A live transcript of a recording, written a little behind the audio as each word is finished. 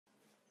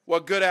Well,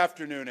 good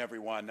afternoon,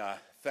 everyone.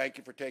 Thank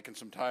you for taking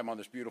some time on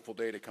this beautiful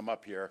day to come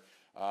up here.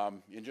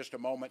 In just a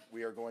moment,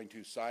 we are going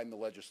to sign the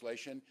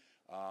legislation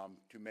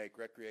to make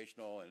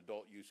recreational and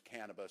adult use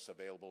cannabis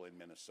available in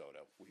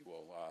Minnesota. We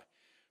will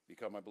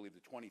become, I believe,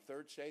 the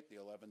 23rd state. The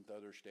 11th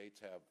other states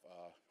have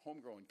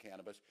homegrown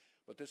cannabis,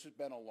 but this has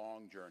been a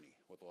long journey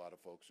with a lot of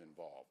folks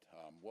involved.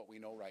 What we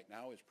know right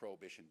now is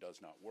prohibition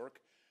does not work.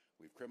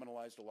 We've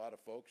criminalized a lot of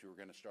folks who are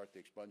going to start the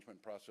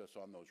expungement process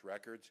on those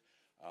records.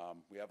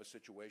 We have a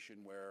situation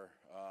where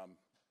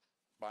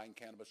buying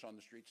cannabis on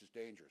the streets is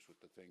dangerous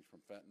with the things from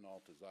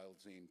fentanyl to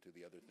xylazine to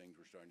the other things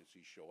we're starting to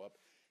see show up.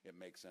 It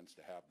makes sense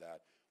to have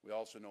that. We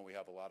also know we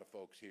have a lot of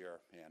folks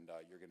here, and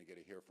you're going to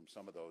get to hear from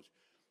some of those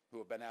who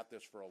have been at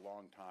this for a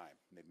long time.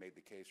 And they've made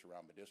the case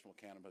around medicinal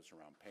cannabis,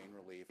 around pain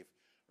relief,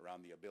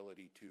 around the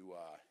ability to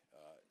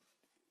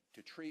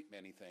treat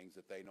many things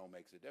that they know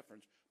makes a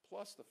difference,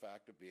 plus the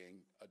fact of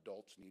being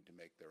adults need to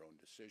make their own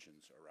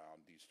decisions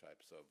around these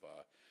types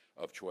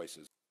of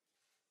choices.